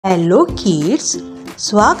Hello kids,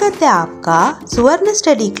 स्वागत है आपका स्वर्ण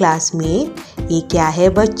स्टडी क्लास में। ये क्या है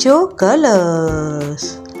बच्चों? Colours.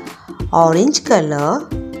 Orange colour,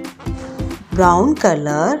 brown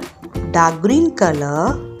colour, dark green colour,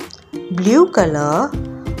 blue colour,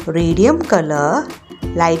 radium colour,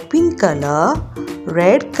 light pink colour,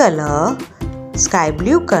 red colour, sky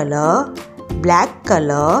blue colour, black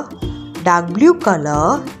colour, dark blue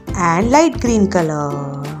colour and light green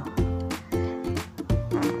color.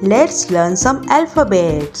 Let's learn some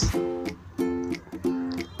alphabets.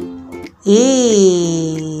 A,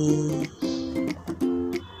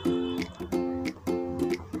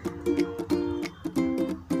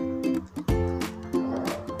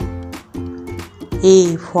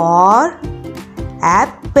 A for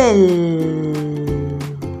apple.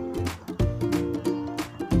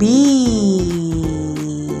 B,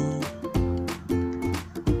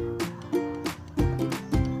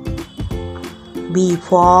 B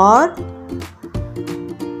for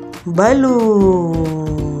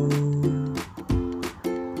balloon.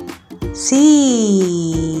 C,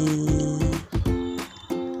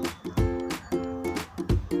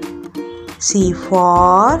 C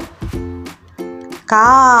for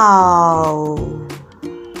cow.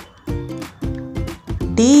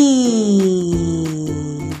 D,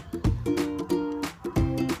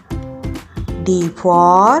 D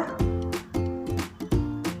for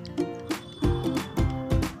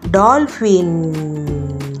dolphin.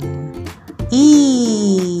 E,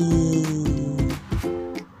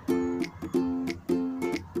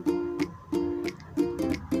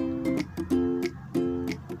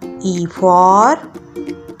 E for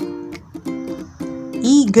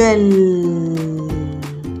eagle.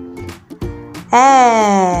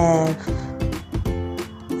 F,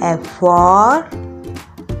 F for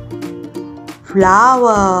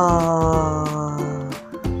flower.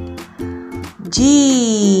 G,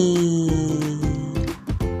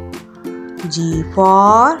 G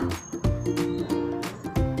for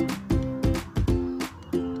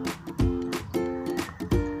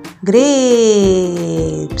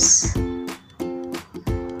grapes.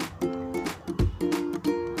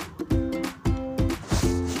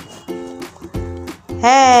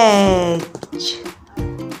 H,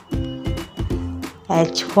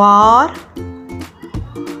 H for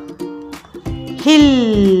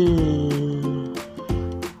hill.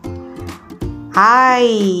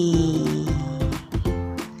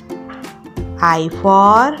 I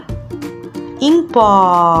for ink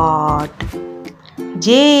pot. J,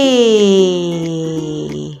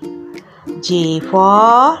 J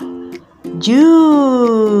for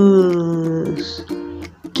juice.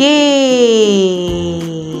 K,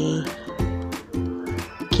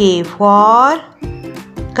 K for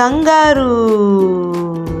kangaroo.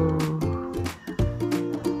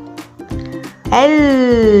 L,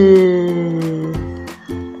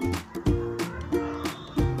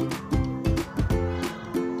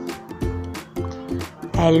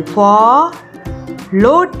 L for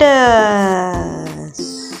lotus.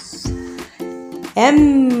 M,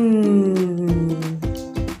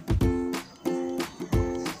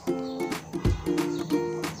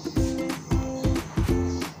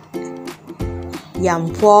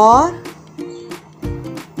 M for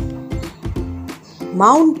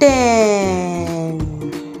mountain.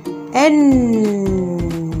 N,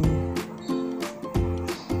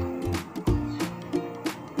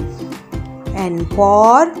 N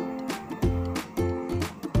for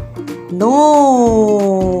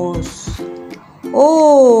nose. O,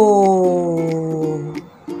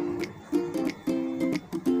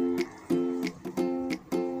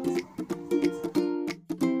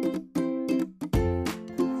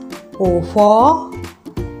 O for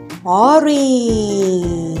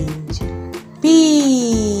orange. P,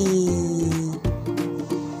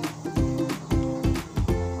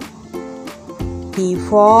 P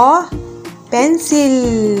for pencil.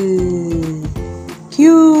 Q,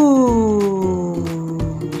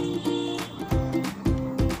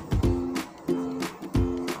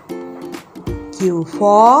 Q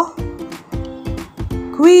for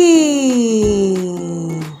queen.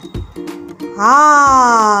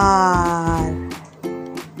 R,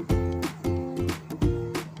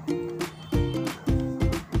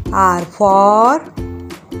 R for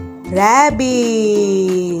rabbit.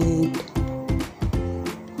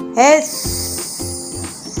 S,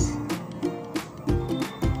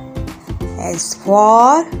 S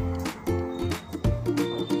for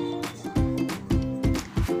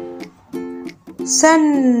sun.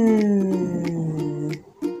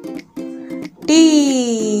 T,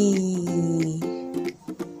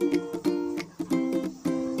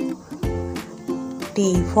 T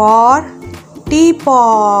for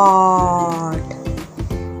teapot.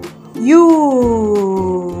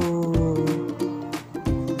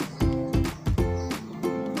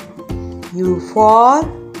 U for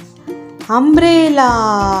umbrella.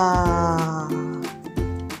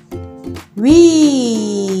 V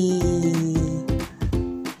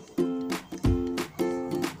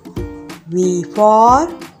for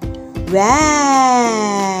van.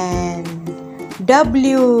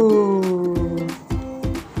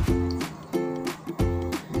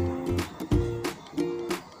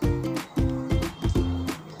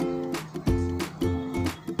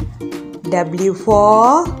 W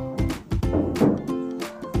for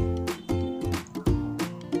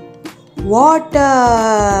water.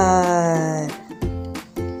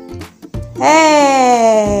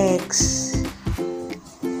 X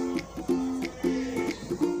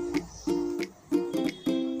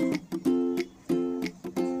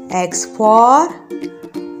for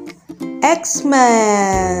Xmas.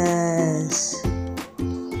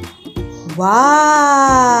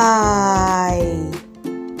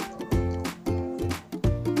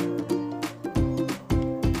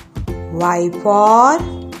 Y for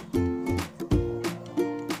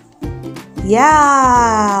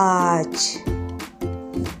yacht.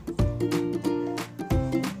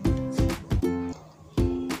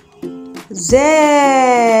 Z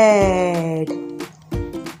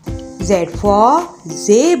for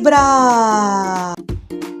zebra.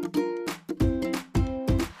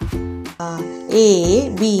 A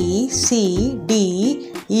B C D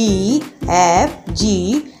E F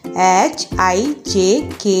G H I J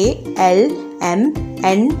K L M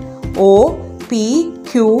N O P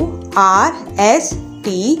Q R S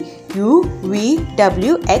T U V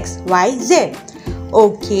W X Y Z.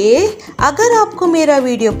 Okay, अगर आपको मेरा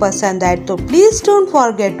video पसंद आए तो please don't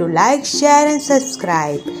forget to like, share and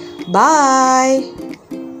subscribe. Bye.